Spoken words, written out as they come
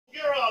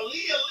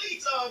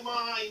oh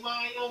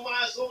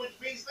my, so much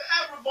peace to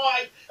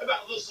everybody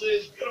about this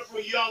is beautiful,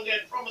 young,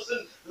 and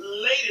promising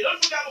lady.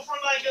 Don't forget before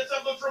I get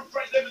something from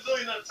President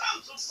doing a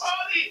time to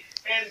party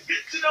and get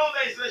to know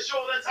this. Let's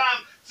show the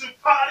time to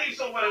party.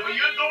 So whatever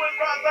you're doing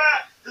right there,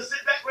 just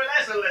sit back,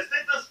 relax, and let's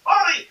take this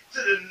party to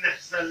the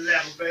next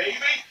level, baby.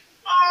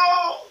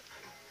 Oh,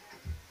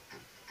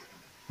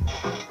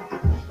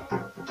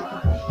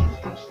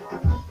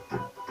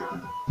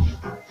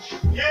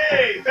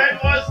 yay,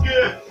 that was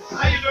good.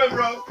 How you doing,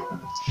 bro?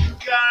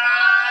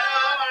 God,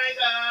 oh my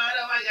God.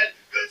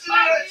 Good to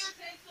know it.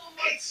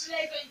 It's, yeah,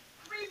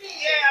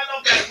 I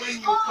love that when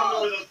you come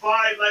in with a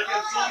vibe like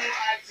I'm so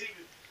active.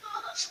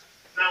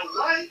 Now,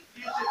 why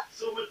do you take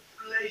so much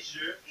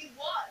pleasure in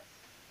what?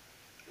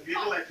 If you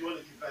feel like you want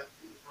to give back to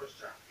the first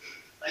child,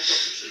 like your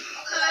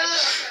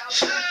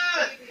picture.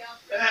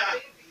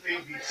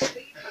 Maybe. I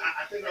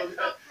think I'm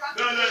no.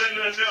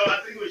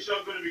 I think we're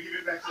sure going to be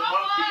giving back some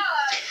monkey.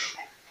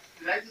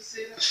 Did I just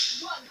say that?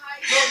 No,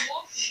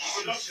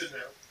 production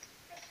now.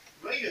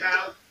 When you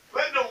have,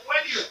 when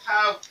you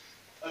have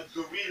a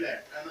gorilla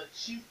and a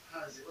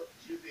chimpanzee, what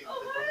do you think?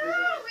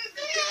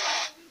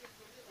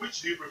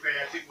 Which do you prefer?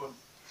 I think one.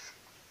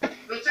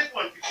 No, take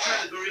one. If you try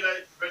the gorilla,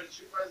 you prefer the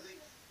chimpanzee.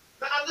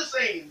 Now, I'm just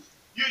saying.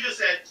 You just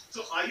said.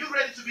 So, are you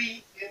ready to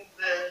be in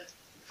the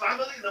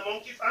family, the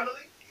monkey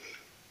family?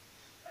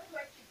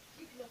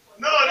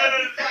 No.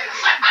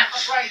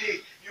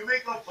 Friday. You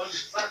make up on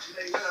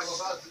Saturday when I'm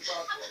about to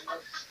talk.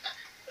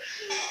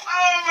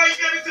 Oh my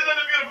God, it's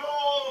another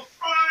beautiful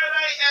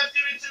Friday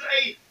afternoon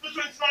today, the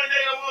 29th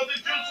day of the month of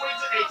June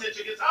 2018.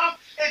 Check it out.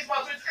 It's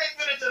about 28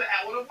 minutes to the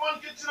hour. The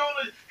one good to know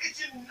that it's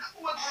your number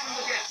one program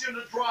that gets you in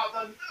the drive.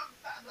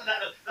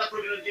 That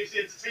program that gives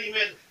you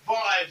entertainment,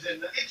 vibes,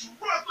 and it's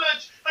Rock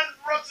Lunch and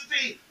Rock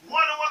City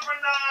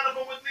 101.9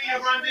 of with me, your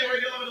brand new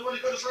radio lover, the one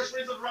who goes to first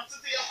race of Rock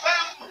City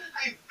FM.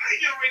 I beg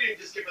your reading,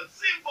 just keep it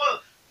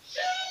simple.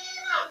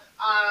 Sina,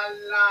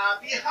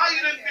 Alabi, how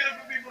you doing,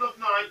 beautiful people of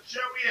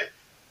Nigeria?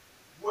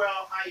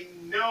 Well, I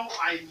know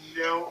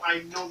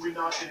we're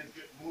not in a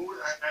good mood.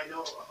 I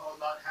know a whole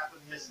lot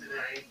happened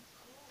yesterday,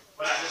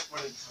 but at this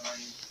point in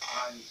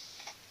time,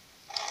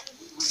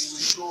 we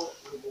sure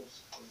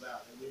remorse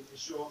about it. We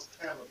sure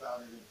care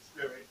about it in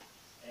spirit.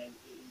 And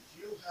if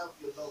you have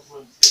your loved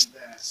ones in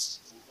that,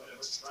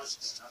 whatever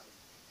tragedy happened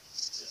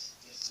just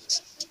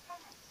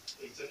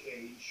it's okay.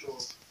 You sure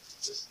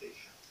just stay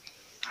happy.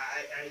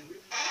 I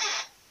really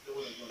don't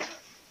want to go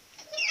back.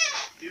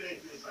 You know, it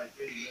feels like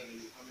very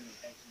loving. You come in and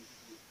actually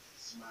people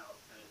smile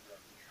and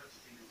you have to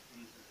think of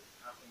things that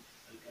have happened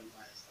and come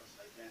by and stuff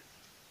like that.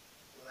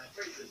 Well, I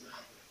pray it does not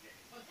happen again.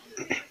 But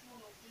this is not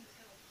one of things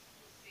kind of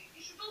people say.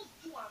 You should just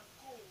do and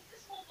go.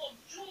 This month of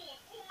June,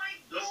 oh my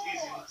God.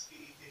 Just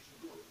easy, it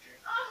will go, okay?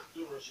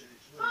 Don't rush it.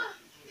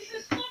 It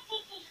is so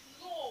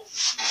slow.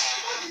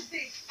 All these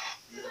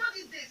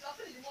days, I'm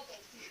still in the month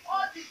of June.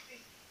 All these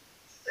things,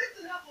 same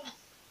thing happens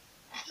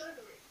in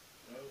January.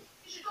 No.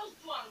 You should just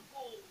do and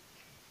go.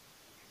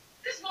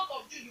 This month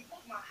of June, you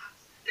broke my heart.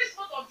 This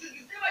month of June,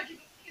 you never give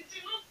it.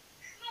 You know,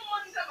 no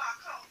money's in my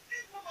account.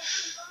 This month of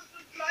June, you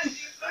don't like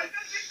this. I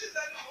can't take this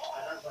anymore.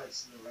 And that's why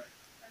it's slow, right?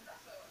 And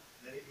that's why.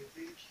 Then if you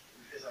think,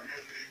 because I'm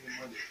not giving you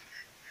money,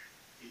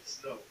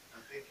 it's slow. I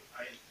think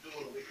I don't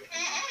want to wake up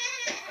and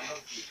I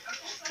love you.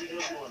 You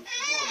don't want to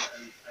go on,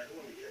 and I don't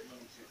want to get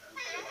money to you. And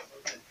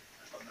sometimes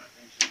I got my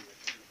attention when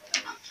you're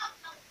talking about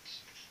money.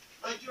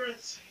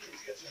 Nigerians,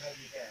 it's good to have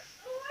you here.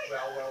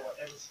 Well,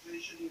 whatever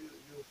situation you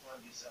find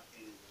yourself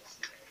in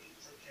today,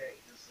 it's okay.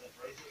 Just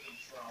praise it and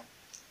strong.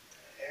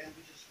 And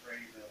we just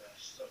pray that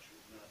such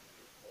will not be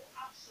your fault.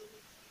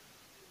 Absolutely.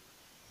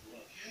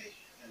 Okay,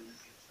 and let's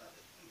get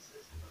started. Please,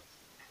 let's get started.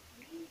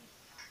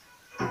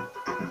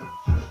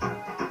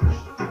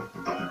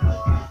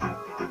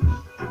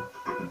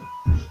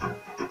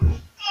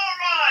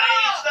 Alright,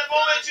 it's the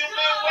moment you've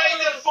been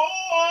waiting for.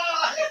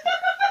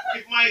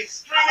 If my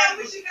screen. I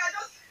wish you guys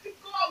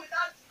just go out with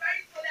that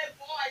very solid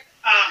boy.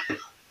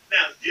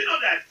 Now, do you know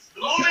that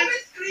the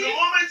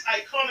moment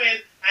I come in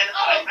and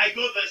I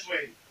go this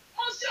way?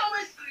 Must you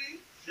always scream?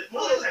 The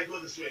moment I go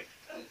this way.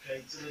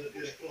 Okay, it's another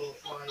beautiful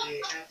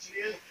Friday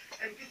afternoon,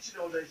 and good to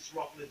know that it's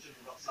Rock Legend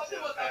Rock City. Some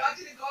people have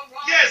actually gone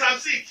wrong. Yes,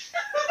 I'm sick.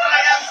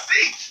 I am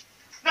sick.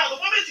 Now, the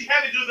moment you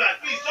hear me do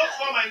that, please don't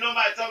call my number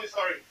and tell me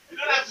sorry. You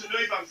don't have to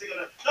know if I'm sick or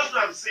not. Just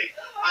know I'm sick.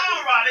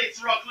 Alright, it's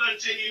Rock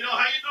Lunch, and you know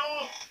how you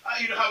do?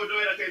 You know how we do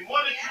it, okay?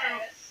 Monday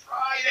through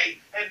Friday.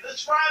 And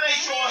this Friday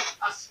show,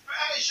 a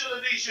special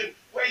edition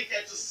where you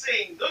get to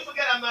sing. Don't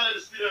forget I'm not in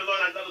the studio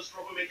alone. I've got a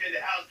troublemaker in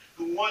the house.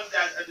 The one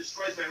that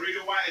destroys my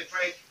radio wire and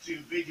try to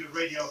invade your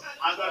radio.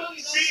 I've got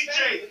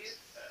CJ.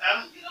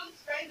 You don't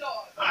spend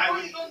on.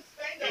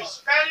 If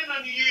spending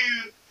on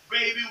you,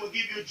 baby, will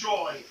give you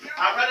joy.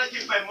 I'd rather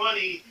keep my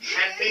money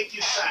and make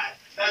you sad.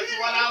 That's really?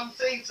 What I'm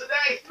saying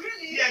today.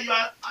 Really? Yeah, you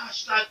are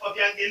hashtag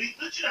Obiangeli.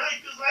 Don't you know how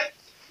it feels like?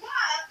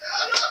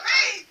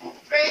 What?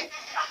 Babe.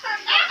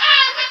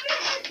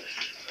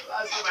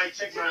 Last time I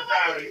checked my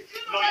diary.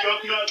 No,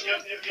 you're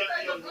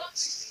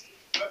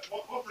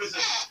what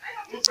prison?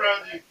 Who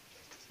crowned you?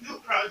 Who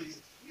crowned you?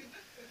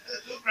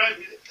 Who crowned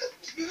you?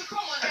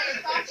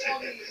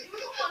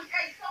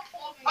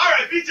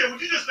 DJ,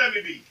 would you just let me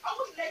be? I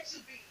wouldn't let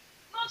you be.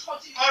 Not what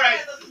you All right.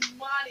 spend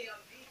money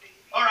on me, baby.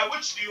 All right,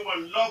 which do you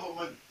want, love or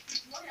money?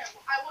 Money,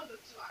 I want the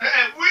two.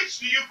 Which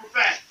do you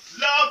prefer,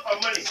 love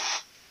or money?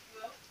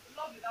 Well,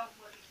 love without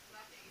money is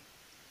nothing.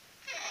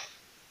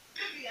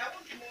 Baby, I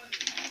want money.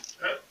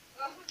 Huh?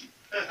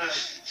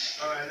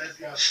 All right, let's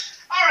go.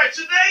 All right,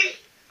 today,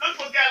 don't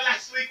forget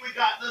last week we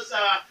got this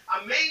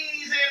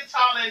amazing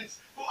talent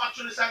who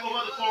actually sang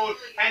over the phone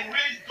and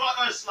really got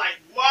us like,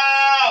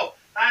 wow.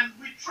 And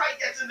we tried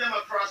getting them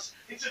across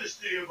into the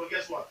studio, but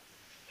guess what?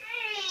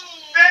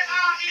 They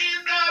are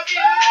in the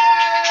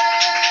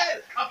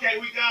building. Okay,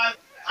 we got.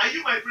 Are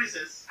you my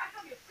princess? I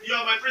am your princess.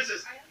 You're my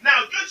princess.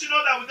 Now, good to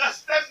know that we got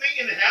Stephanie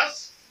in the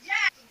house. Yeah.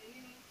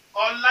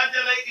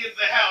 Oladele in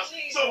the house.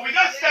 So we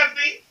got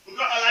Stephanie, we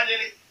got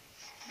Oladele.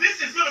 This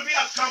is going to be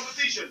a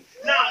competition.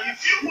 Now,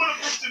 if you want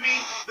to prove to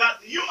me that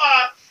you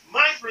are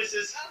my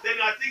princess, then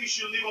I think you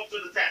should live up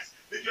to the test.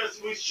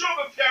 Because we show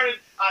a parent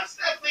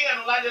Stephanie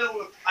and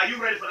Oladele. Are you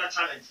ready for that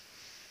challenge?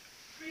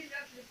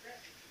 Brilliantly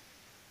ready.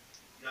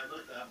 You're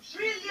not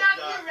Brilliantly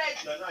ready.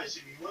 You're not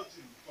actually. You want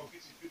to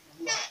compete with people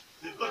who are,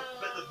 they've got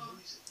better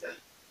voices. Yeah?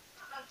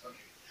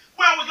 Okay.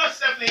 Well, we got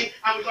Stephanie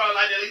and we got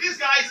Oladele.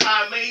 These guys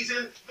are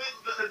amazing.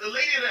 The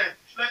lady there.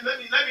 Let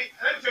me tell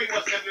you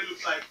what Stephanie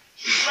looks like.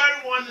 She's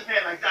wearing one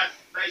hair like that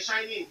is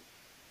shining.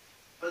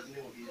 What's the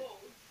name of it?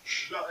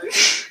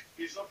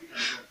 It's not big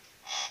as well.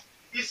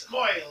 It's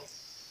coils.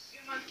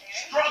 Human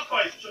hair. Straw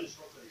coils. Which one is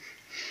straw coils?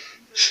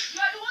 You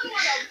are the only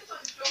one that will do on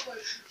the straw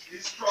coils.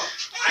 It's straw.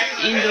 I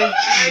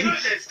know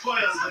there's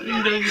coils. You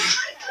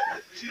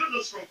don't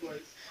know straw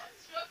coils.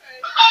 Straw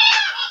coils.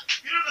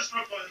 You don't know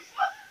straw coils.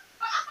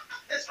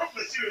 It's straw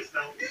coils serious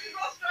now. This is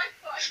not straw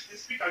coils.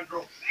 It's speak and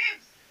drop.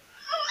 Babes.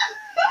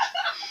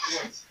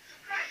 What?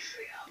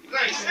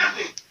 Nice,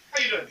 Stephanie. How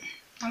you doing?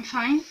 I'm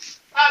fine.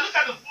 Look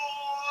at the boy.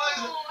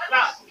 Oh, I Now,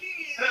 love skin.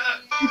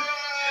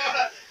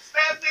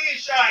 Stephanie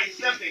is shy.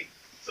 Stephanie.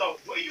 So,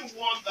 when you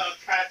want the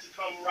cat to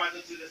come right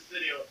into the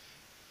studio,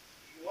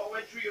 what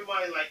went through your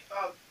mind? Like,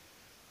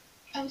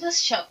 I'm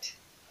just shocked.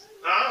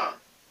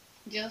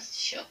 Just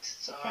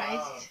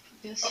Surprised.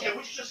 Just okay, shocked.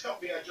 would you just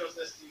help me adjust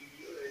this to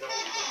the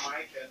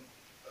mic and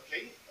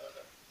okay?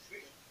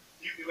 Speak.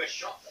 You were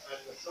shocked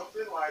and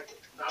something like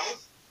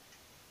nervous.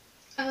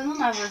 I was not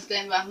nervous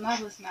then, but I'm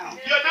nervous now.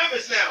 You're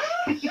nervous now.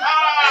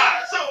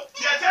 So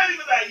you're telling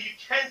me that you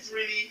can't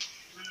really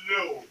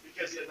blow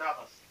because you're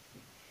nervous.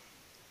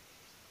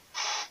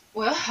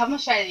 Well, I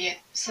haven't tried it yet,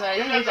 so I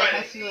don't know if I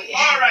can feel it.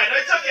 Alright,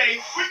 it's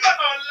okay. We got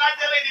our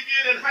Oladele in the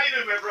building. How you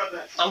doing, my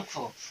brother? I'm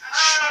cool.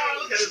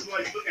 Look at his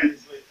voice. Look at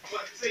his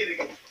voice. Say it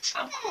again.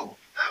 I'm cool.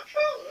 I'm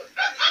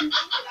cool.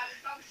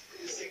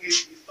 He's singing,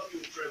 he's talking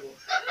with treble.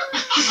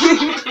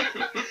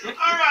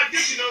 Alright,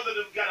 good to know that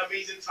we've got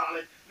amazing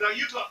talent. Now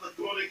you got the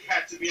golden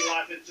cat to be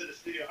live into the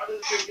studio. How does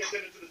it feel to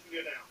get into the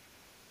studio now?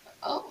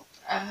 Oh,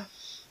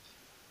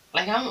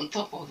 like I'm on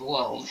top of the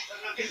world.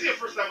 Is it your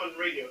first time on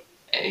radio?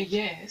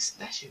 Yes,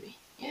 that should be.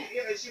 Yeah.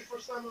 Yeah, it's your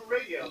first time on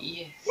radio.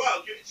 Yes.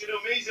 Wow, you know,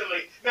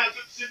 amazingly. Now,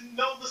 to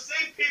know the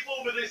same people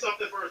will be doing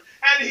something first.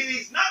 And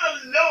he's not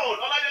alone.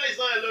 Oladele is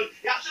not alone.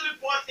 He actually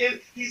brought in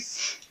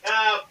his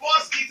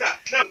boss guitar.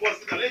 Now, boss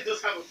guitar, let's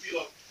just have a feel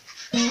of.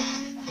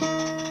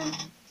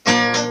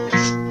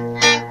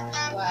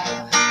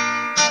 Wow.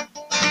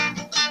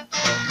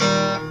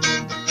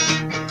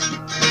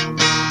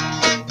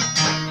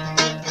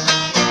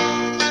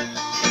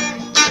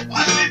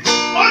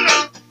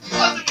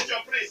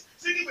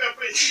 Singing for your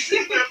praise.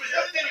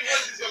 Everything he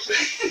wants is your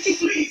praise.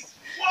 Please,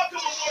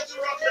 welcome aboard to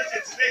Rock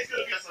Legend. Today's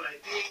going to be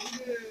like,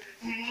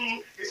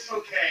 it's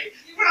okay.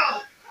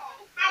 Well,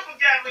 don't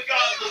forget, we got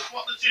the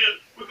spot the tune,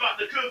 we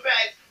got the cool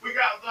facts, we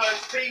got the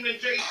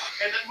entertainment J,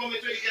 and that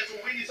moment when you get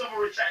some winning some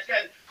recharge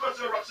can go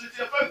to Rock City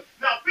FM.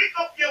 Now, pick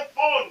up your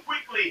phone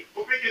quickly.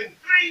 We're picking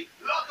 3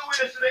 lucky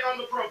winners today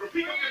on the program.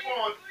 Pick up your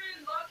phone.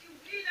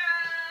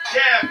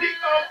 Yeah, pick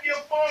up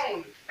your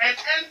phone and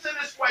answer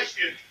this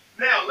question.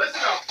 Now, listen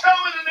up. Tell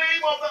me the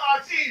name of the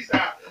artist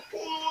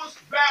who's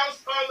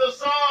bounced on the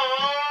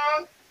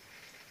song.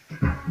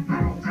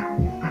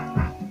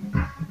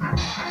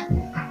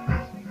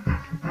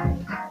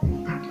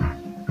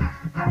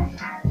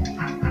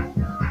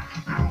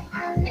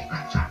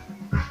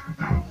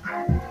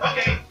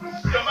 Okay,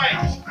 your mic.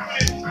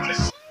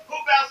 Who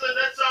bounced on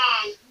that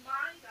song?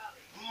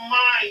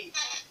 My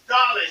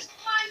darling.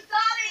 My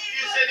darling.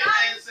 You said the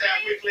answer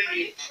quickly.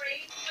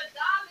 My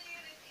darling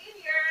is in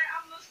here.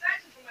 I'm not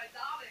searching for my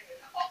darling.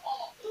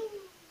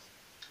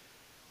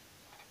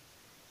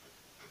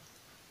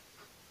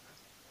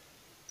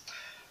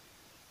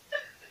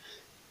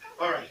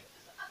 Alright.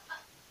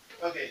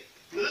 Okay.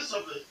 This is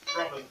the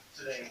problem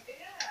today.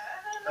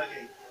 Yeah.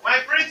 Okay. My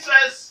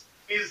princess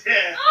is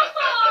here.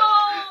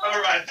 Oh.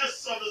 Alright,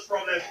 just solve this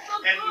problem.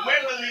 And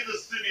when we leave the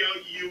studio,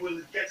 you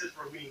will get it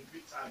from me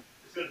big time.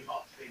 It's going to be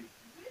hot, baby.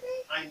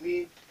 Really? I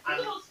mean,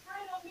 You don't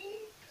spray on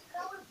me?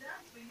 That was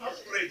dancing. I'll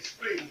spray.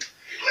 Please,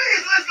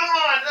 let's go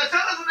on. Now,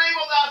 tell us the name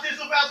of the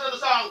artist who passed on the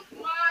song.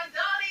 My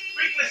darling.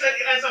 Quickly set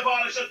your answer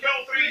bar. It should go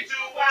 3, 2,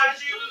 1,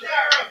 choose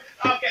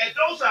 0. Okay,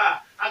 those are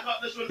I got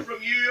this one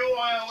from you.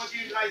 What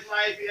you guys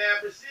like?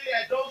 Yeah,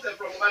 Priscilla Dosa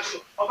from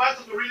Obato.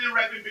 Obato could really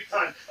rap in big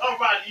time. All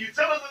right, you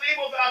tell us the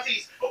name of the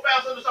artist. Hope I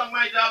also the song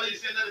My Darling.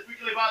 You send that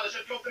quickly about the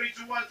shot. Go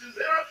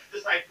 32120.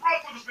 Just like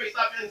rock with the space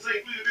up and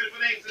say include the beautiful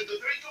names into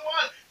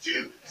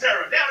 32120.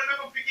 Now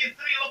remember picking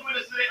 3 local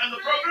minutes today on the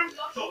program.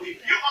 So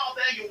if you are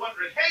there, you're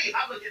wondering, hey,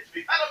 how do I get to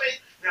be part of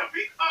it? Now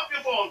pick up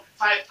your phone,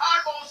 type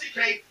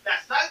ROCK.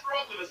 That's type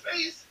rock with a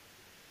space.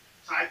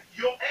 Type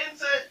your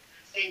answer.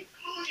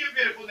 Include your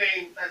beautiful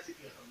name. That's if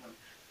you have one.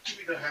 If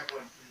you don't have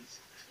one,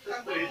 please.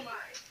 Just put it.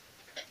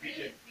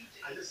 BJ.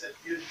 I just said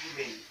beautiful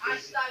name.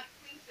 Hashtag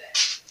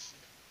princess.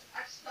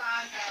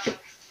 Hashtag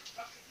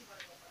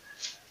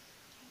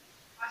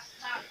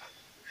hashtag.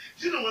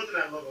 Do you know one thing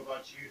I love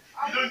about you?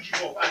 You don't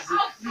give up. I said,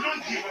 you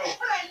don't give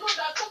up. When I know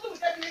that something will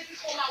definitely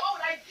come out, why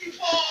would I give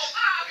up?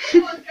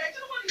 Come on, guys.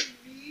 You know what you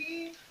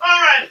mean?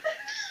 Alright.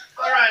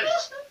 Alright.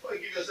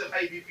 Give yourself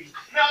IBP.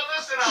 Now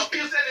listen up.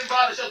 You said in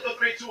bar the shot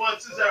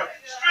 32120.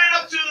 Straight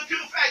up to the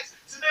cool facts.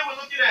 Today we're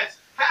looking at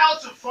how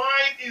to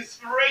find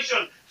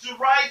inspiration to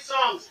write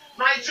songs.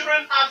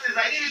 Nigerian artists,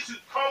 I need you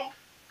to come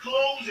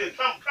closer.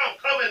 Come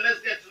and let's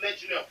get to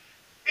let you know.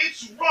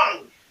 It's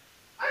wrong.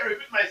 I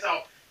repeat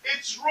myself.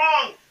 It's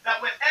wrong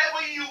that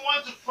whenever you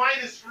want to find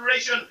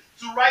inspiration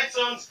to write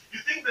songs, you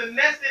think the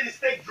next thing is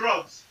take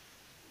drugs.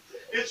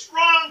 It's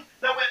wrong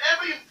that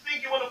whenever you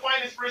think you want to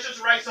find inspiration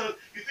to write songs,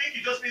 you think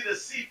you just need a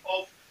sip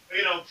of,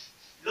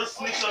 just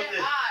sneak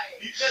something.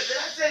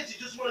 That's it, you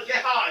just want to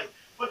get high.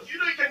 But you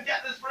can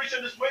get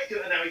inspiration this way.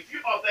 Now, if you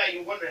are there,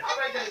 you're wondering, how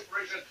do I get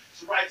inspiration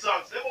to write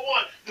songs? Number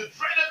one, the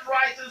dreaded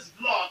writer's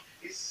block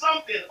is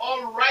something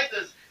all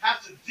writers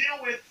have to deal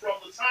with from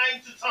the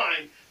time to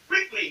time.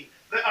 Quickly,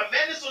 there are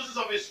many sources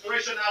of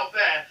inspiration out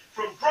there,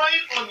 from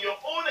drawing on your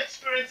own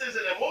experiences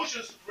and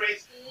emotions to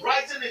create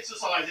writing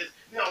exercises.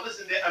 Now,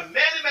 listen, there are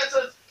many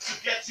methods to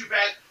get you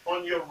back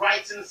on your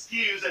writing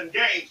skills and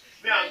games.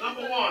 Now,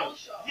 number one,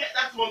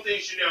 that's one thing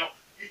you should know.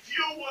 If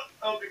you want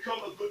to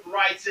become a good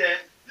writer,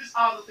 these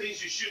are the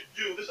things you should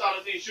do. These are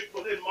the things you should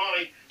put in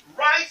mind.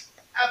 Write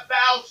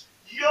about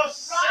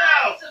yourself.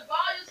 Write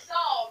about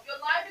yourself. Your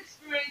life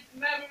experience,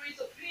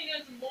 memories,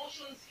 opinions,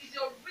 emotions is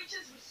your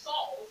richest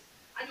resource,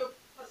 and your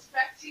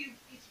perspective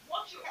is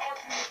what you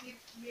ultimately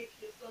make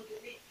your song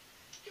unique.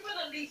 Given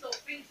a list of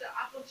things that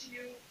happen to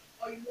you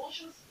or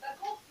emotions that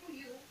go through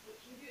you will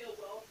give you a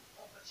wealth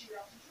of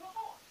material to draw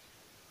on.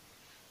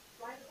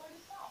 Write about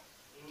yourself.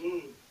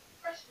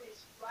 Fresh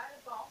phrase, write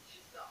about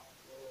yourself.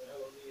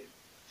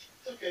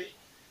 Okay.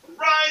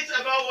 Write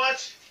about what?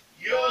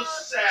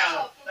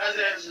 Yourself.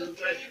 That's it.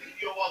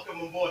 You're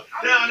welcome on board.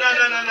 Now.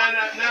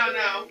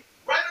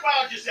 Write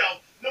about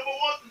yourself. Number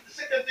one, the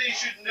second thing you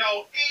should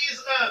know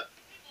is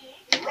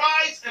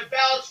write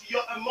about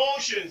your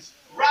emotions.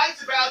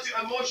 Write about your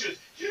emotions.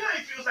 You know,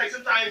 it feels like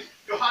sometimes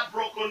you're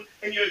heartbroken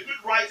and you're a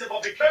good writer,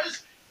 but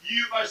because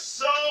you are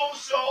so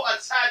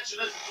attached to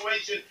the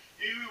situation,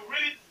 you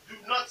really do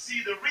not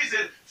see the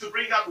reason to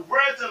bring out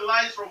words and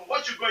lines from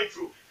what you're going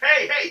through.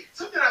 Hey,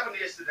 something happened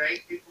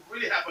yesterday. It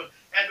really happened.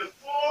 And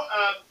before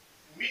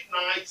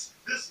midnight,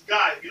 this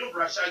guy,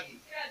 Brashagi,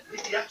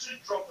 he actually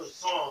dropped a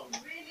song.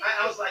 Really? And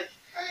I was like,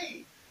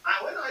 hey.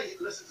 And when I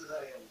listened to that,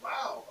 I go,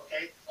 wow,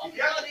 okay.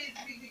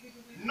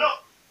 No,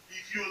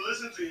 if you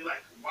listen to it,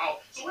 like, wow.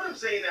 So what I'm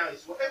saying now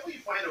is whatever you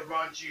find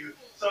around you,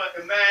 so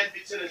a man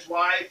beating his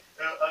wife,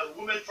 a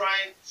woman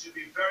trying to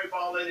be very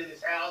violent in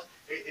his house,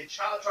 a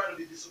child trying to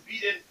be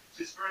disobedient to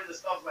his parents and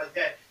stuff like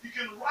that, you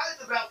can write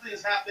about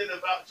things happening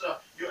about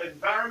your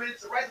environment,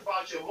 write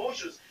about your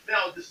emotions.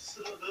 Now, the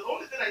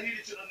only thing I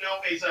needed to know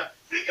is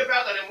think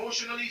about an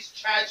emotionally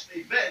charged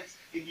event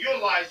in your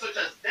life, such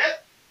as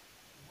death,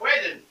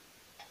 wedding,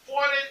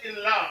 falling in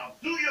love.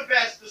 Do your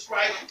best to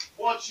describe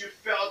what you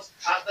felt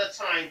at that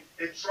time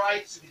and try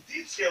to be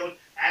detailed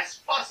as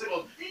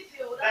possible.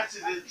 That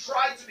is it.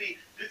 Try to be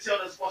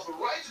detailed as possible.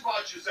 Write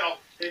about yourself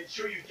and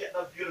sure you get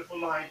that beautiful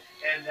line.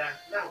 And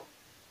now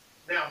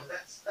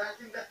I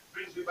think that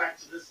brings me back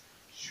to this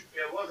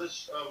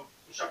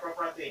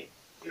Ushaprapra thing.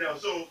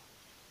 So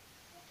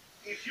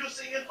if you're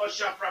singing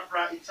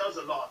Ushaprapra, it tells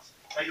a lot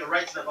that you're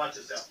writing about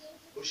yourself.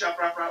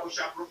 Ushaprapra,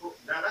 Ushaprapra.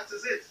 Now that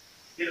is it.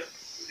 You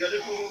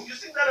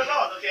sing that a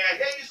lot, okay? I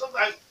hear you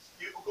sometimes.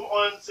 You go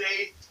on,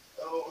 say,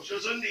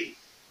 Oshozundi,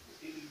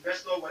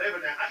 investor, whatever.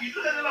 Now you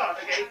do that a lot,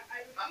 okay?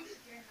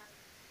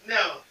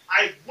 Now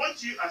I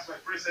want you, as my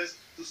princess,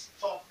 to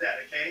stop that,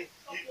 okay?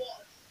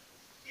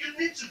 You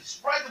need to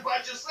write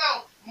about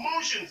yourself.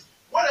 Emotions.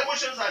 What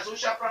emotions has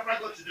Osha Prapra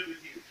got to do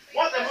with you?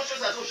 What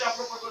emotions has Osha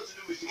Prapra got to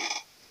do with you?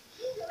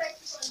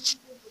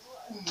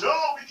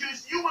 No,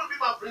 because you want to be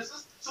my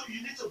princess, so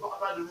you need to bow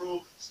by the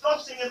rule.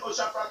 Stop singing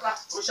Osha Prapra,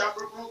 Osha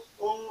Prapra.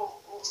 Oh.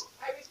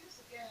 I refuse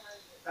to get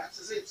handed.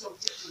 That's it. So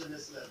get to the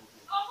next level.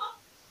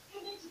 You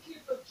need to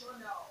keep a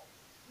journal.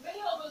 Many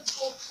of us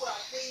go through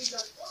our things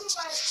and only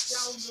write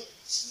down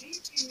notes,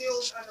 leave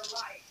emails and the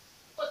like.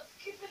 But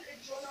keeping a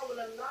journal will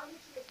allow you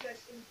to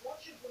reflect on what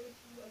you're going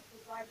through and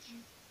provide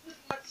you with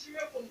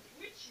material from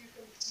which you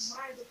can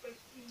mine the best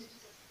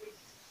images of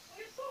phrases for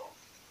yourself.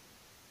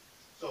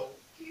 So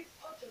Keep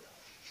a journal.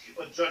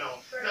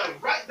 journal. Now,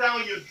 write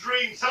down your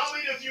dreams. How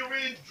many of you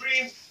really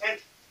dream? And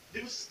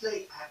there was this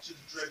day I actually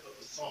dreamt of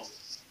a song.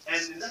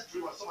 And in that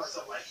dream, I saw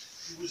myself like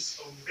it was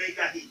a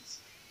mega hit.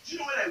 Do you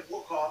know when I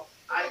woke up?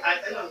 I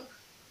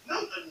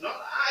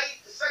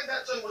sang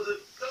that song was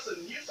just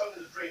a new song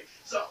in the dream.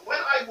 So when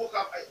I woke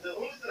up, the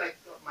only thing I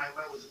got in my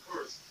mind was a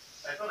chorus.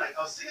 I felt like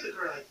I was singing the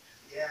chorus like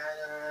yeah.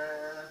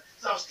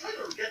 So I was trying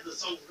to get the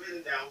song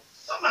written down.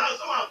 Somehow,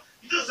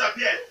 it just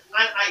appeared,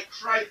 and I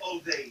cried all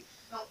day.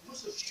 Now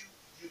most of you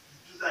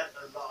do that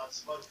a lot,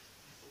 but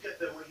you forget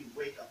them when you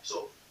wake up.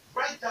 So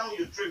write down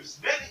your dreams.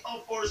 Many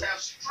of us have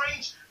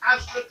strange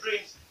abstract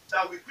dreams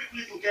that we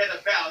quickly forget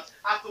about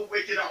after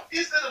waking up.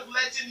 Instead of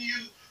letting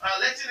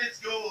it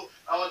go,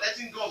 or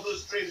letting go of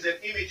those dreams and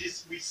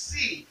images we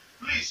see,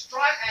 please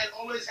try and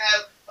always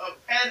have a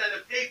pen and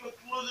a paper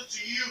closer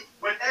to you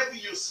whenever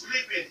you're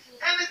sleeping.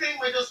 Anything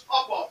may just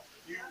pop up.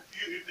 You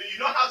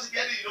know how to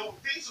get it. You know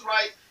things to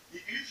write.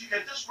 If you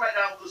can just write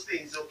down those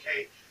things,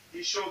 okay.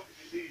 You show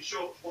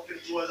working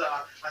towards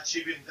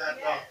achieving that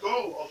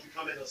goal of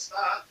becoming a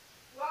star.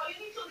 Well, you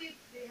need to leave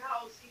the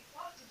house if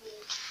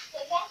possible for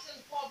walks in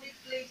public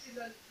places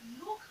and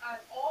look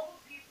at other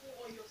people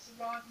or your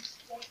surroundings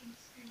for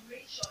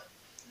inspiration.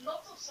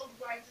 Lots of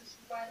songwriters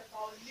write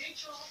about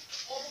nature,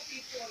 other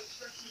people, or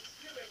certain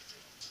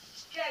experiences.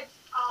 Get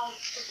out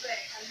of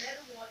there and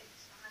let the world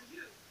inspire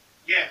you.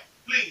 Yeah,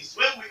 please.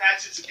 When we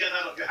ask you to get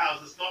out of your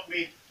house, does not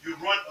mean you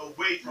run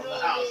away from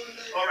the house.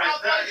 All right.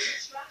 Avoid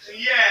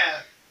distraction.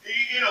 Yeah.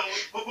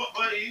 But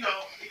you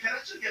can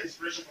actually get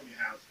inspiration from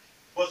your house.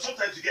 But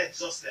sometimes you get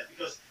exhausted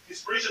because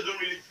inspiration don't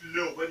really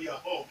flow when you're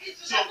home. It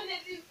will So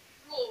definitely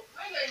flow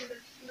when you're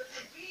in the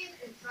serene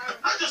not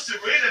environment. just a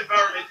rain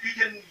environment, you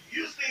can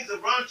use things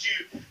around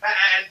you.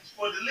 And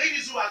for the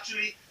ladies who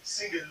actually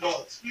sing a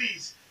lot,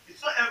 please,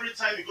 it's not every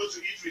time you go to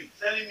eatery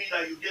telling me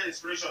that you get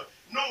inspiration.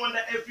 No wonder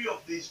every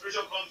of the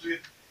inspiration comes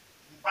with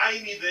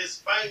buy me this,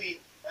 buy me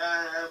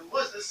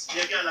what's this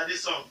Yemi Alade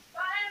song?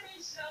 Buy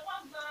me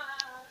shawarma.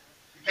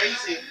 Can you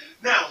sing?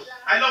 Now,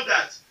 I love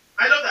that.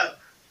 I love that.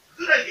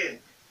 Do that again.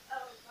 Oh,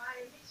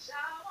 buy me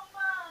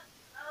shawarma.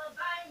 Oh,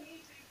 buy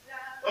me pizza.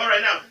 All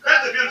right, now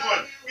that's a beautiful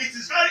one. It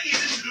is very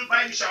easy to do.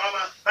 Buy me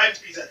shawarma, buy me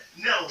pizza.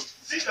 Now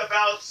think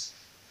about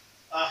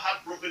a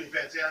heartbroken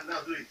event. Yeah,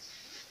 now do it.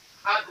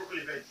 Heartbroken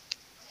event.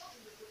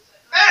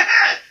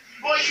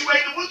 But you were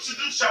in the mood to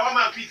do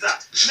shawarma and pizza.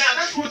 Now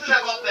that's one thing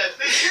about them.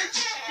 They tend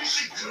to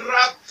quickly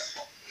grab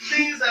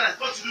things that have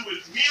got to do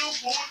with meal,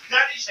 food,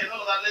 garnish, and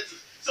all of that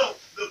lettuce. So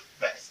the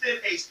best thing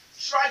is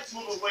try to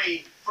move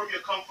away from your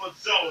comfort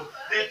zone.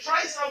 Then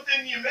try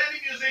something new.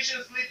 Many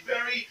musicians lead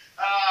very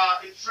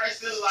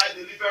interesting lives.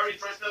 They live very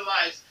interesting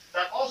lives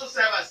that also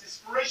serve as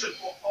inspiration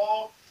for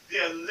all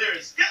their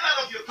lyrics. Get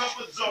out of your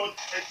comfort zone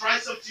and try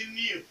something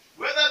new.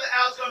 Whether the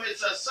outcome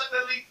is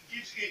certainly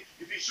gives you,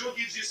 if it sure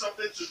gives you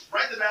something to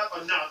write about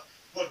or not,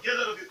 but get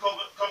out of your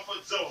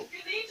comfort zone.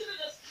 You need to do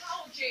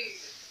nostalgia.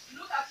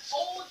 Look at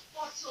old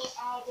photo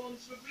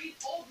albums, read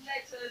old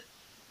letters,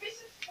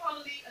 visit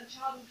family and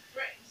childhood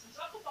friends, and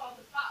talk about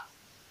the past.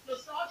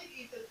 Nostalgia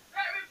is a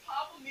very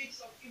powerful mix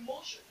of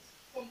emotions.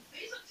 From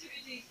these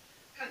activities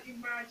can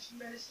emerge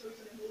many stories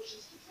and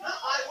emotions to Now,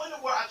 I wonder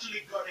what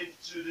actually got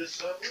into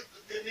this. What's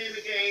the name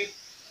again?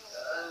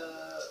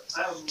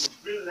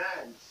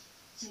 Greenland.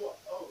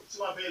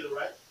 Tua Baylor,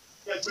 right?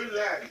 Yeah,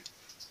 Greenland.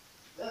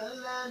 The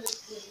land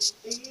is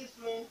green, is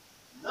green.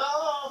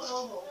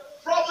 No,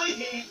 probably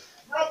he,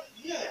 probably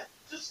yeah.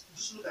 Just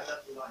look at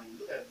that line.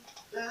 Look at it.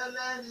 The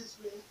land is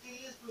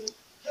green.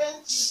 Can't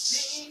you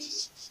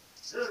see?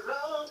 The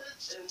road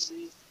is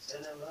empty,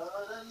 and the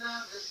road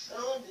another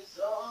stone is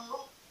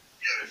all.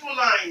 Beautiful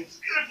lines,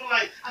 beautiful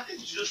lines. I think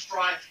we should just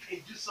try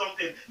and do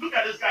something. Look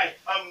at this guy.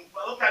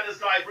 Look at this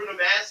guy, Bruno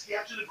Mars. He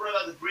actually brought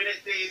out the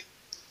greatest thing.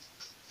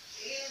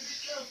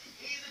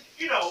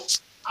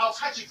 I'll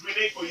catch a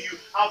grenade for you.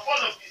 I'll fall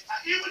off.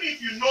 Even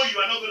if you know you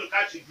are not going to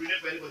catch a grenade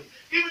for anybody,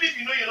 even if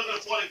you know you're not going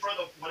to fall in front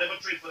of whatever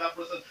train for that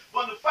person.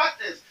 But the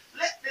fact is,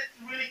 let it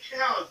really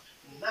count.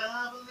 And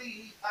I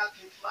believe I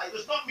can fly. It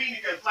does not mean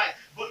you can fly,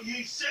 but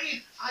you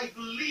say, I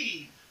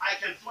believe I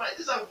can fly.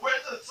 These are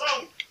words of the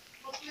song.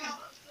 But please,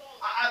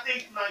 I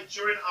think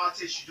Nigerian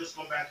artists should just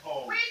come back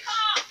home. wake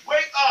up!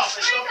 Wake up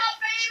and Wake stop. up,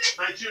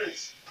 baby!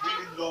 Nigerians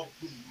really love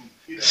boom boom.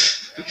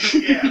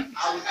 Yeah,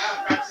 I would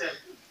have that said.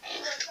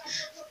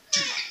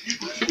 You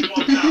put it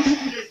on now.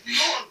 There's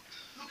no one.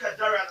 Look at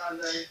Darian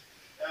and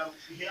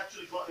he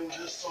actually got in with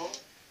this song.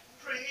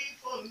 Pray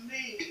for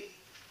me.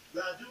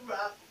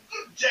 Ladura.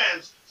 Good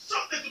jams.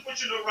 Something to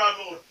put you in the round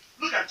mode.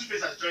 Look at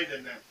Two-Face has joined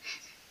them now.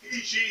 He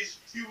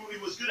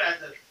was good at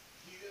that.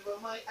 You are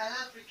my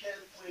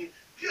African queen.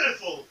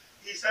 Beautiful.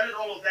 He started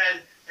all of that.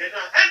 And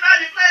by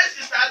the place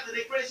he started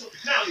the praise.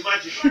 Now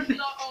imagine.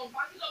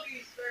 Bakilobi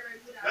is very, very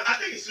good at I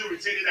think he's still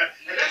retaining that.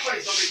 And that's why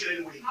he's not making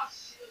any way.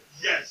 Absolutely.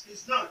 Yes,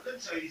 he's not. Let me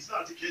tell you, he's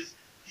not because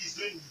he's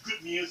doing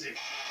good music.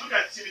 Look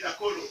at Simi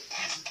Dakolo.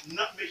 He's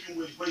not making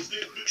waves, but he's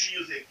doing good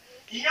music.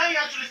 Inyai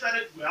actually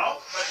started well,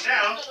 but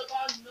now It's all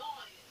about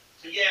noise.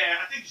 Yeah,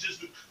 I think it's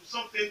just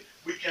something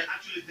we can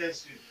actually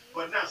dance to.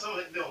 But now some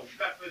of them, no, you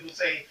got people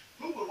say,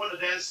 who would want to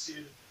dance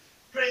to?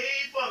 Pray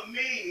for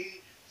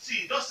me.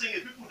 See, just sing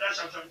it. People dance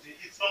shout it.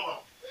 It's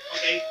normal.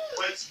 Okay,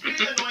 but it's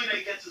really annoying that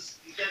you get to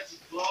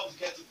clubs, you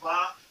get to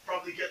bar,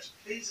 probably get to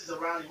places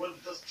around. You want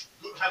to just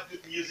have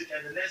good music,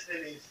 and the next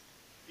thing is,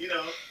 you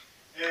know,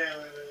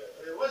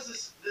 what's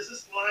this? There's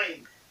this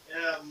line,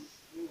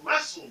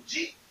 Masun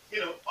G.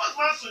 You know, what's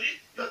Masun G?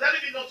 You're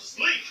telling me not to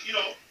sleep. You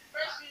know,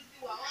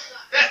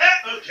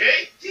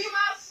 okay.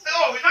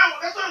 Oh, now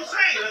that's what I'm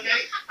saying,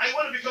 okay? I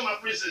want to become a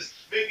princess.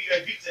 Maybe you're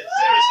evicted.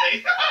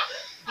 Seriously.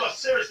 But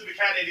seriously, be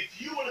candid. If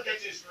you want to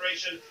get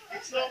inspiration,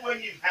 it's not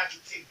when you have to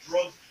take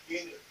drugs.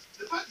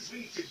 The fact is,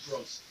 when you take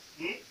drugs,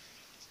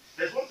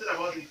 there's one thing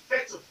about the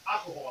effect of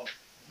alcohol.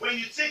 When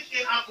you take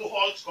in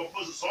alcohol to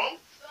compose a song,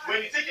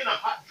 when you take in a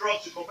hard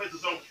drug to compose a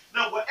song,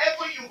 now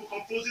whatever you be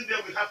composing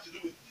there will have to do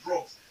with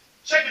drugs.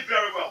 Check it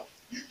very well.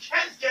 You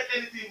can't get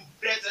anything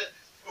better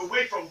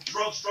away from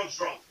drugs, drugs,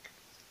 drugs.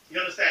 You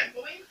understand?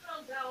 But when you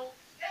calm down,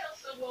 get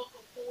us a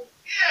welcome home.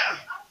 Yeah.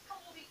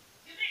 Outcome will be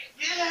unique.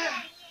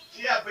 Yeah.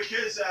 Yeah,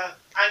 because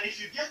and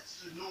if you get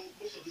to know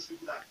most of these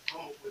people that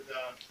come up with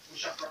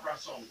Osha Prapra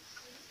songs,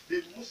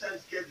 they most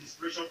times get the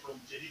inspiration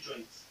from Jelly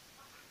joints.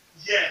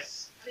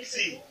 Yes.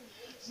 See.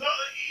 No,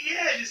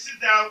 yeah, you sit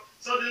down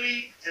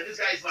suddenly, and this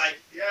guy's like,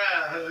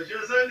 yeah,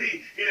 just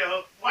suddenly,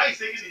 why he's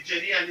taking the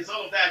Jelly and it's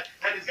all of that,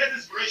 and he's getting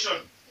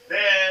inspiration.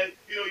 Then,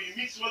 you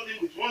mix one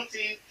thing with one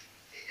thing.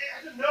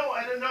 I don't know.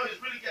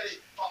 It's really getting.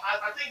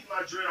 I think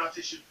Nigerian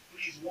artists should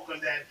please work on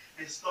that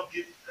and stop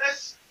giving.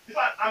 In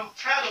fact, I'm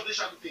tired of this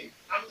type of thing.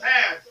 I'm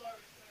tired.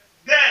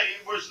 Then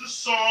it was this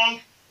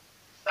song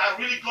that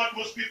really got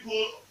most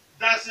people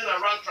dancing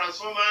around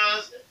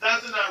Transformers,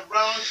 dancing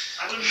around.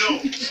 I don't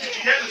know. If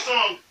you hear the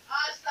song,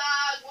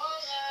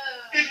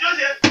 if you just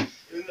hear,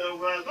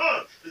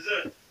 is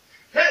it?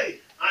 Hey,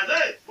 and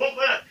then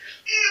what?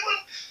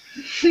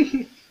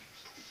 Even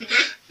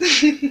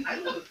I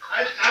don't know.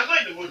 I'm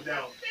not in the mood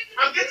now.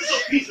 I'm getting so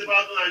pissed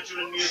about the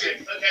Nigerian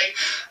music, okay?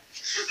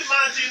 Just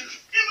imagine,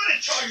 even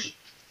in church,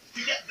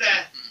 you get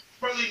there,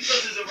 probably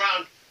churches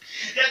around,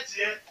 you get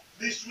here,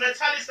 the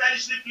instrumentalist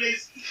stylishly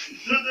plays,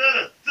 you will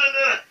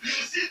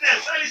see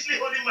them stylishly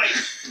holding mic.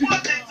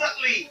 What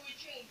exactly?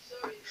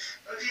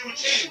 You will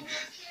change.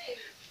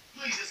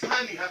 Please, it's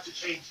time you have to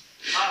change.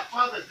 Our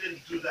fathers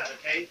didn't do that,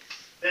 okay?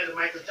 Then the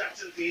Michael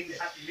Jackson thing, the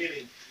happy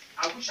meaning.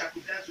 I wish I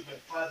could dance with my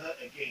father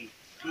again.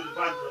 With the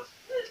band was.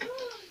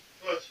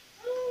 What?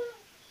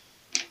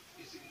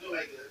 You don't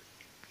like it?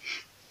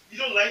 You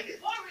don't like it?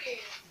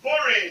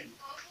 Boring.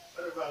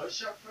 What about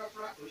Osha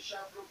Prapra? Osha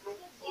Prapra?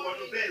 Oh,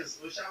 no Benz.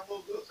 Osha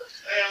Bogo.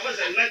 What's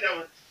that? You like that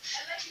one?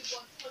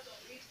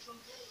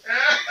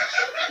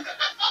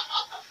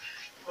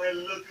 My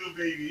local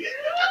baby.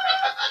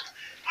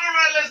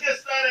 Alright, let's get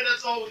started.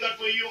 That's all we got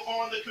for you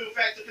on the Cool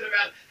Fact, talking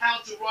about how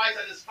to write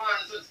and inspire,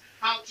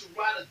 how to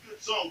write a good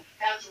song,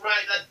 how to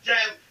write that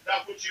jam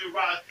that puts you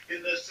right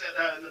in the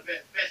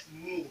best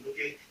mood,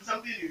 okay?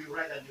 Something you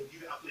write and you'll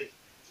give it uplift.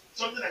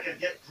 Something that can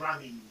get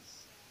Grammys.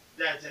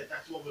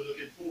 That's what we're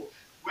looking for.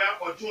 Well,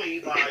 or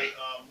doing by,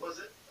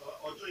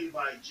 or doing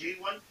by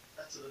J1.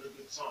 That's another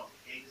good song,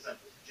 okay? It's a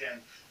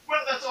jam.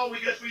 Well, that's all we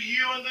got for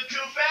you on the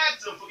Cool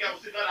Fact. Don't forget, we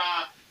still got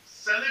our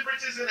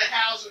celebrities in the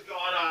house. We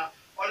got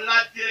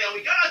Alabi, and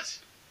we got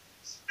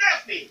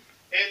Stephanie.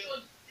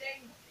 And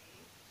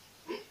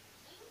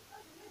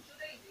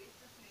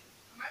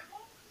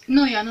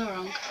No, you're not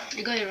wrong.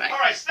 You got it right.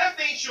 Alright,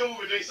 Stephanie show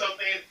we're doing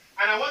something,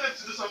 and I want them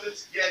to do something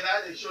together.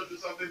 They should do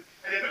something,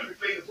 and they're going to be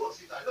playing the boss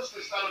guitar. Just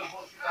to start on the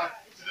boss guitar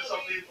to do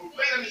something. We'll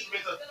play them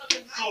instrumental.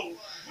 So,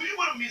 we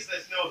want to miss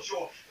this? No,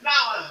 sure.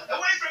 Now,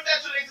 away from that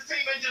to the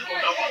entertainment just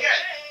don't forget,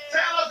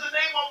 tell us the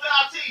name of the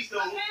artist,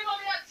 though.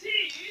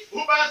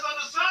 Who bands on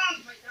the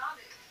song?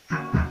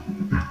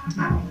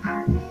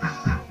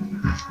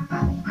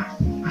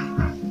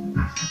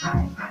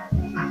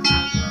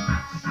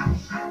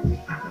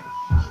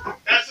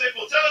 That's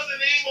simple. Tell us the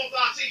name of the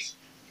artist.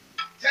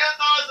 Tell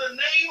us the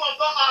name of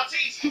the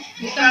artist.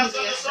 Who bands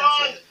on the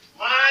song?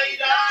 My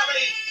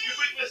darling. You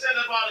quickly said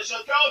about the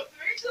short code.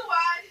 3, 2, 1,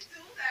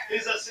 do that.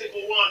 It's a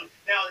simple one.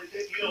 Now, the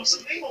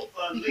name of the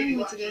You lady can't who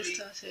wait to get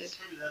actually started.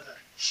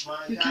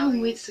 My You darling.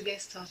 can't wait to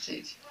get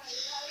started.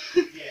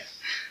 Yeah.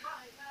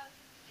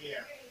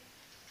 Yeah.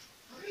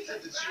 How many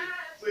times did you?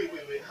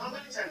 Wait. How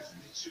many times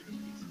did you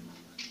repeat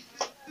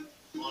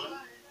it? 1, 2,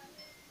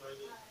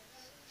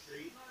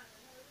 3.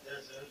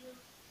 That's it.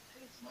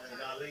 My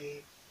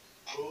darling.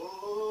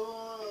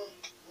 Oh.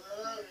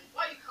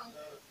 Why you come?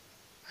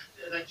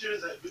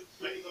 Nigerians are good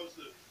when it comes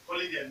to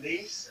calling their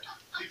names.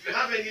 If you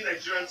have any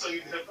Nigerian song,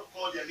 you can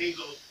call their names.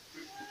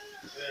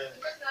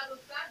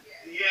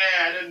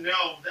 Yeah, I don't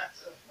know.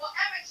 That's. Well,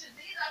 Eric should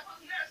be that from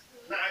yours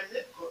too. No, I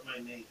never called my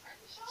name.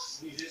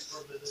 You just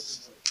probably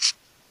listen to.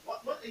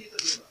 What are you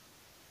talking about?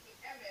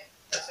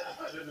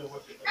 I don't know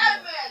what you're talking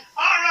about.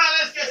 Alright,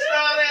 let's get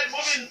started.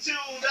 Moving to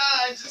the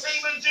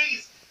entertainment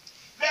G's.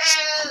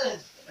 Then,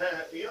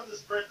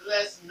 this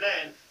breathless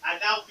men are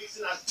now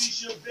fixing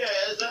artificial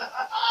bears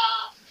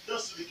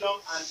just to be come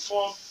and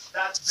form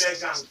that bear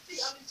gang? See,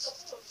 I'm in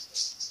support.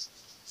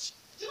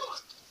 Do you know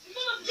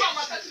this is how I'm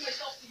attaching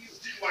myself to you?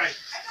 Why?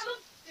 I cannot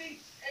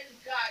date any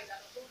guy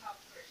that doesn't have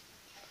friends.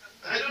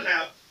 I don't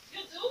have.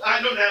 You do? I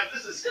don't have.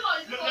 This is. No,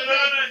 No.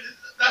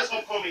 That's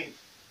upcoming.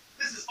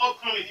 This is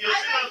upcoming. You're I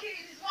still like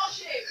it. It's more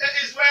shape.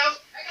 as well.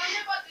 I can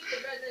never date a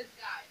redhead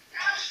guy.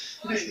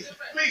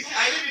 Please,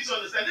 I need you to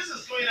understand. This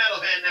is going out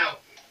of hand now.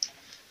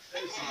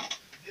 Let me see.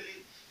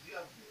 Dilly, do you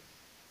have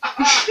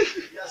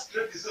yes,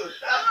 scrape his own. No,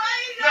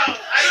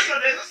 I don't know.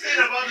 There's a saying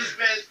about this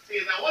bed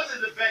thing. Now, what's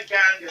in the bed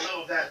gang and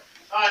all of that?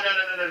 Oh,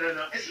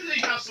 no. Especially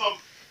you have some.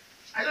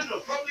 I don't know.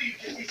 Probably you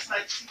can. It's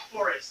like thick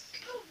forest.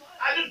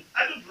 I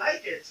don't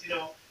like it. You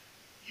know.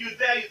 You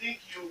there, you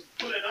think you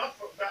put enough,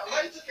 but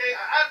well, it's okay.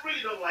 I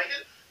really don't like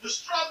it. The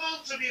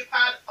struggle to be a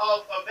part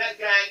of a bed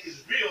gang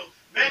is real.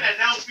 Men are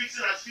now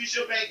fixing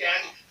artificial bed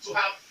gang to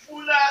have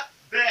fuller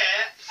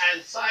bear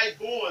and side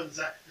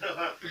bones.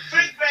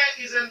 Fake bear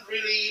isn't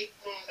really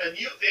a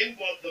new thing,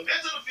 but the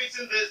method of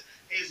fixing this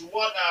is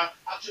what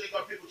actually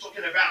got people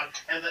talking about.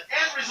 And the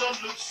end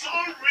result looks so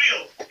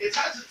real, it's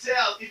hard to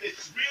tell if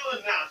it's real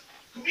or not.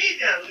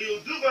 Comedian Lil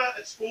Duva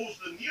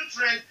exposed the new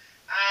trend,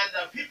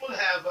 and people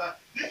have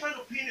different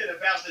opinion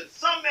about it.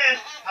 Some men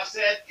have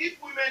said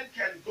if women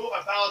can go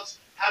about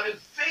having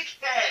fake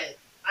hair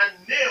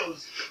and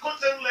nails,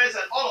 contactless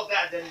and all of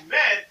that, then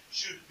men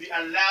should be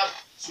allowed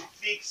to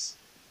fix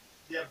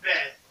their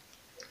bed.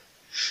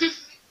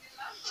 It's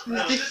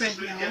different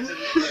really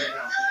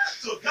now.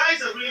 So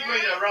guys are really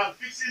going around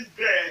fixing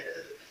bed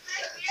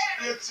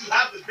to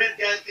have the bed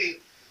gang thing.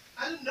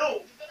 I don't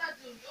know.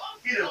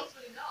 You know.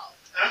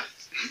 Huh?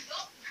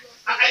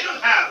 I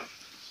don't have.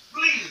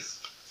 Please.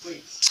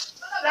 Wait.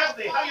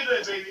 Stephanie, how you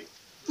doing, baby?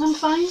 I'm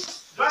fine.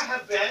 Do I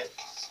have bed?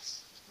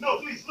 No,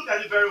 please look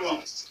at it very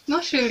well.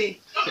 Not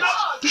really. No.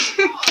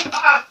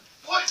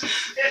 What?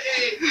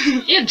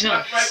 You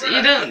don't.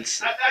 You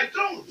don't. I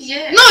don't.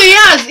 Yeah. No,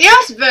 he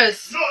has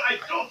birth. No, I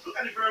don't. Look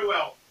at it very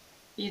well.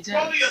 You don't.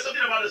 Probably you're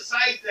talking about a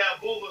side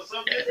bowl or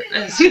something.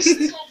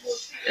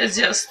 It's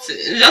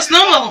just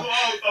normal.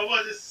 Or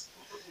what is?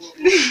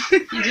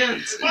 You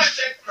don't. Well,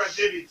 check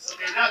credits.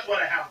 Okay, that's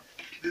what I have.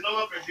 The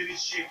normal credit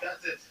shape.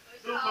 That's it.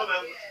 Don't come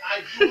and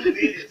I don't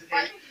need it.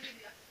 Okay.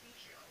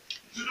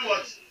 To do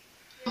what?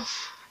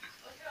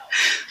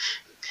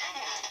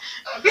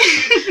 I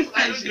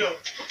don't know.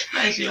 I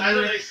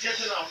don't know. It's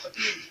getting off.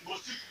 Please, we'll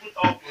still put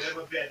up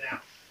whatever bed now.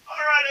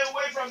 All right,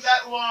 away from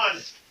that one.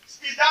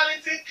 Speed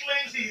Darlington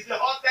claims he's the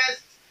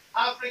hottest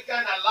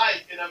African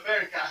alive in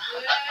America.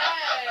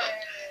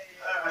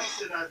 I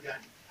see that guy.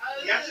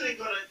 He actually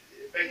got a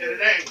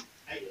bang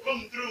and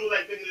come through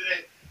like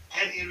bang,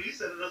 and he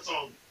released another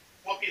song,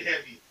 Popping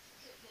Heavy.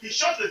 He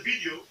shot the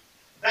video,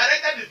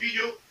 directed the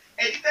video,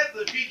 edited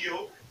the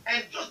video,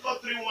 and just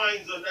got 3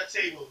 wines on that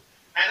table.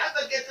 And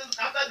after getting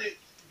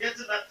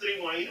that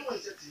 3 wine, you know what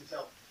he said to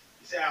himself?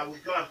 He said, I will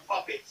go and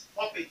pop it.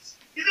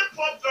 He didn't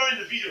pop during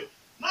the video.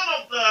 None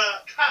of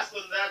the cast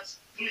on that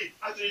clip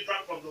actually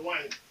drank from the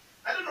wine.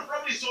 I don't know,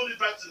 probably sold it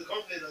back to the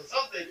company or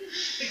something.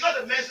 He got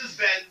the Mercedes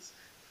Benz,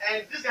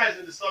 and this guy's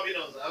been disturbing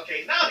us.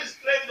 Okay, now he's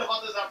claiming the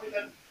hottest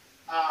African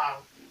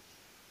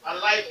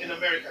alive in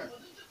America.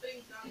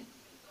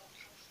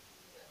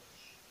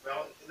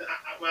 Well,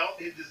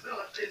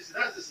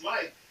 that's his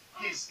life.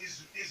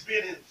 He's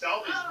being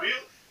himself. He's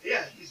real.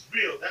 Yeah, he's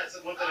real. That's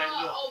one thing I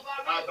know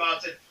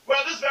about it.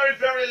 Well, this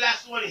very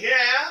last one here.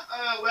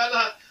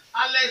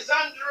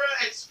 Alexandra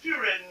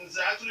Experience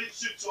actually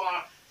took to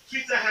our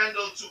Twitter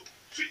handle to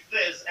tweet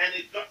this, and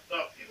it got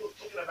people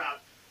talking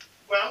about.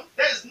 Well,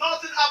 there's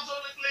nothing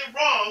absolutely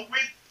wrong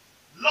with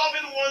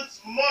loving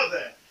one's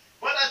mother,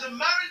 but as a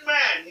married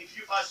man, if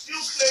you are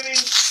still claiming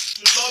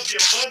to love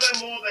your mother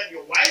more than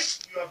your wife,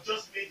 you have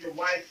just made your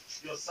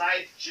wife your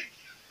side chick.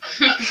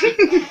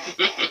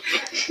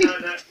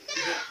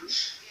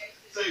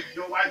 So if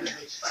your wife is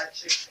a side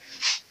chick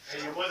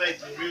and your mother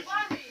is the real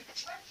chick.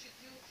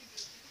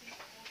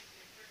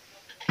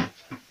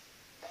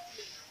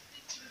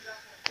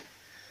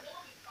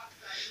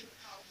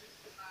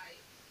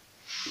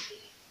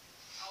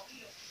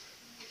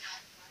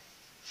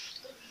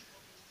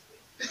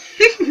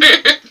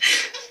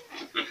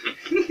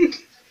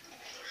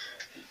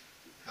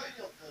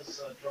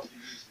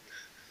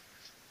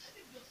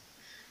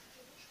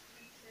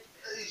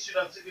 You should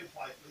have taken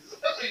 5, please.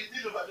 You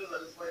did overdose at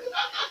this point.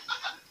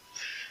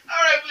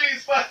 Alright,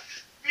 please, but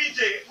BJ,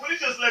 will you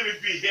just let me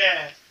be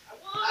here?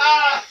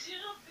 Alright,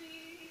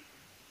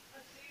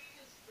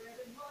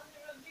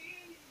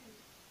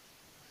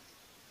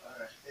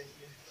 thank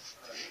you.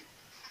 Alright.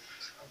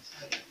 I'm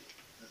tired.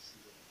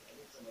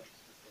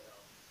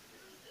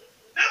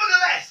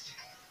 Nevertheless,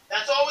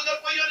 that's all we got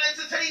for you on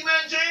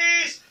entertainment,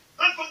 Jays.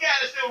 Don't forget,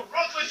 it's still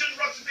Rock Vision,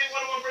 Rock City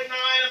 101.9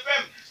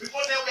 FM.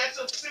 Before that, we had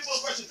some simple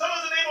questions. Tell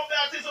us the name of the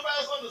artist of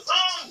ours on the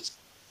song.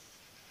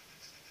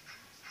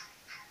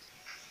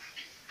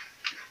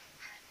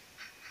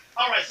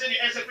 Alright, send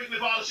your answer quickly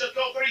via the shot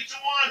call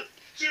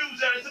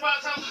 32120. It's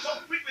about time to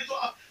talk quickly to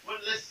our. Well,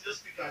 let's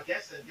just pick our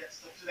guests and get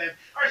stuff to them.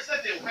 Alright,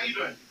 Stephanie, how you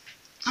doing?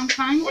 I'm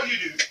fine. What do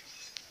you do?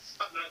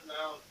 not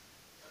now.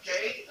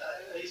 Okay,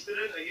 are you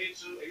student? Are you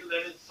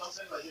learning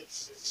something? Like you're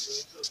into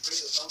a trade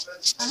or something?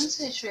 I want to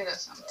say trade or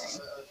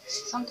something. Okay.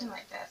 Something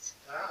like that.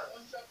 Ah,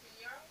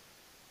 Entrepreneur.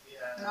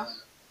 yeah. No?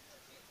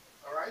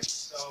 All right.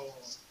 So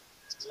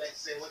let's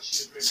say what's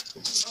your dream?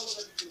 How long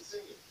have you been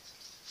singing?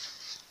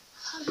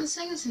 I've been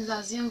singing since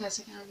as young as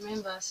I can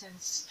remember.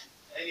 Since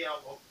Any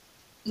album?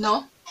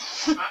 no,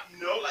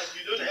 No, like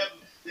you don't have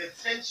the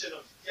intention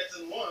of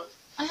getting one.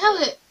 I have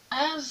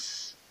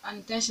an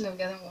intention of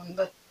getting one,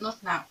 but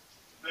not now.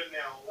 But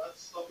now,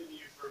 what's stopping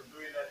you from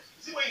doing that?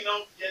 You see, when you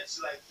now get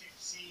to like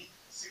 50,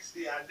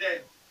 60, and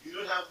then you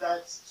don't have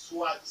that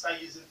swag to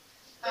start using,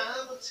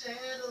 I'm a little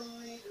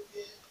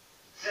bit.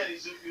 Then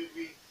it should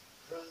be,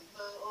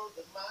 grandma on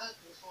the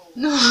microphone.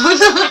 No.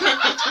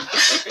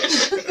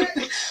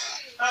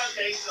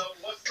 Okay, so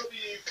what's stopping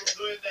you from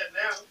doing that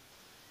now?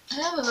 I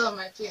have a lot on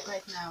my plate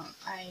right now.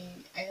 I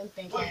don't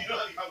think. Well, you know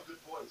how you have a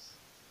good voice.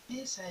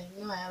 Yes, I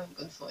know I have a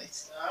good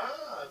voice.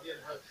 Ah, yeah.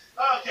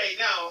 Okay,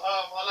 now,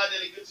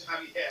 Oladele, good to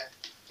have you here.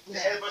 The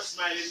ever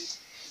smiling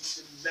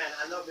man.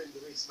 I love him the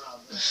way he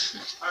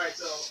smiles. All right,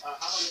 so how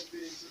long have you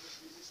been into this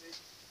music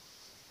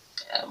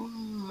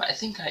thing? I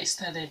think I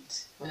started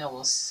when I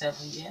was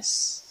 7 years.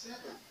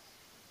 7.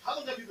 How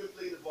long have you been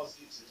playing the bass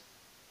guitar?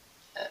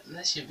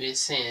 That should be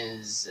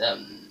since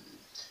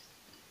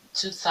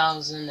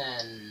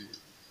 2009.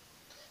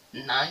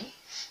 9.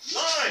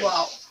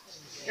 Wow.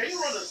 Can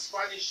you run a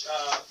Spanish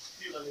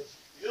feel on it?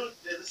 You know,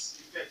 there's this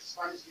effect,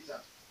 Spanish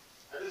guitar.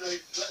 I don't know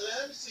if,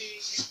 let me see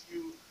if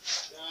you,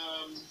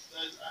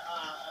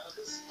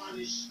 this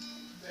Spanish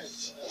effect.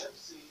 Let me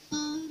see.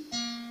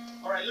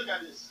 Alright, look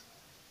at this.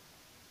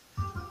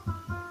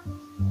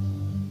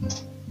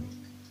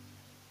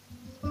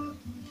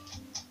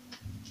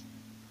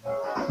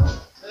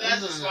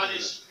 That's the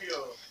Spanish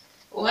feel.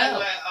 Well,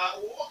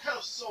 what kind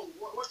of song,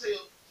 what's your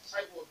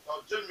type of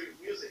genre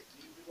of music?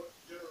 What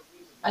genre of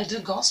music? I do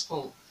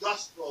gospel.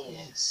 Gospel.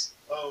 Yes.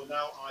 Oh,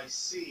 now I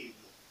see.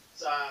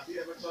 So, have you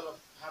ever thought of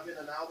having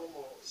an album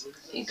or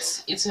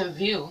releasing It's a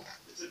view.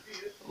 It's a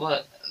view.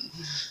 But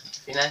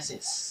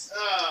finances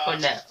for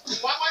now.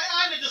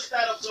 Why not just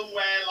start up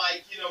somewhere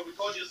like,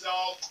 record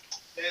yourself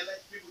and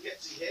let people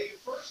get to hear you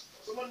first?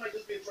 Someone might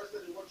just be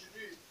interested in what you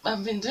do.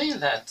 I've been doing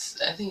that.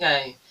 I think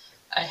I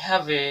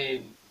have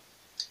a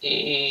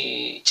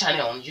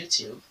channel on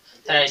YouTube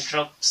that I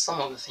drop some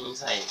of the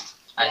things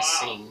I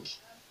sing.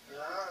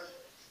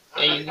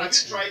 Have you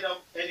tried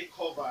out any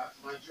cover,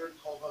 Nigerian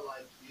cover,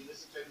 like you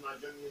listen to any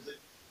Nigerian music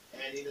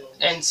and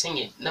And sing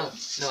it? No,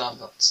 I'm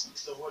not.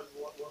 So what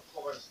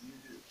covers do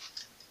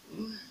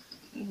you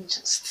do?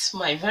 Just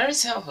my very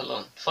self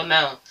alone for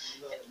now.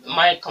 No.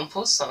 My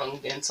composed song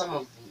and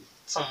some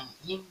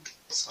hymn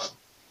song.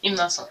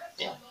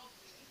 Yeah.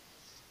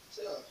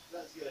 So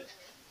that's good.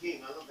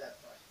 Hymn, I love that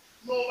part.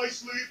 My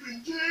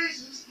sleeping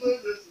Jesus,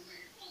 let us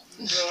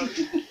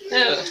sleep.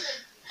 No.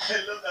 I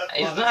love that part.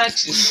 It's not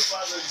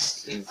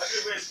actually. Have you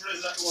ever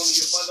experienced that one?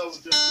 Your father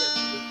would just get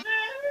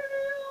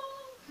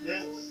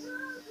yes.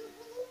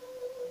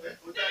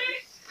 What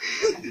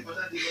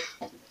that is?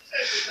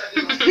 That's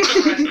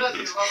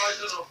the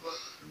version of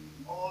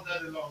all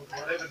that along,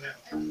 whatever now.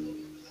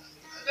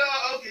 No,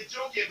 okay,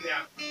 joking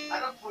now. At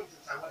that point in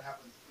time, what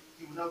happens?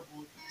 He will now go.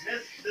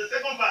 The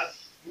second verse,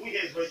 you will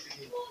hear his voice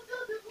again.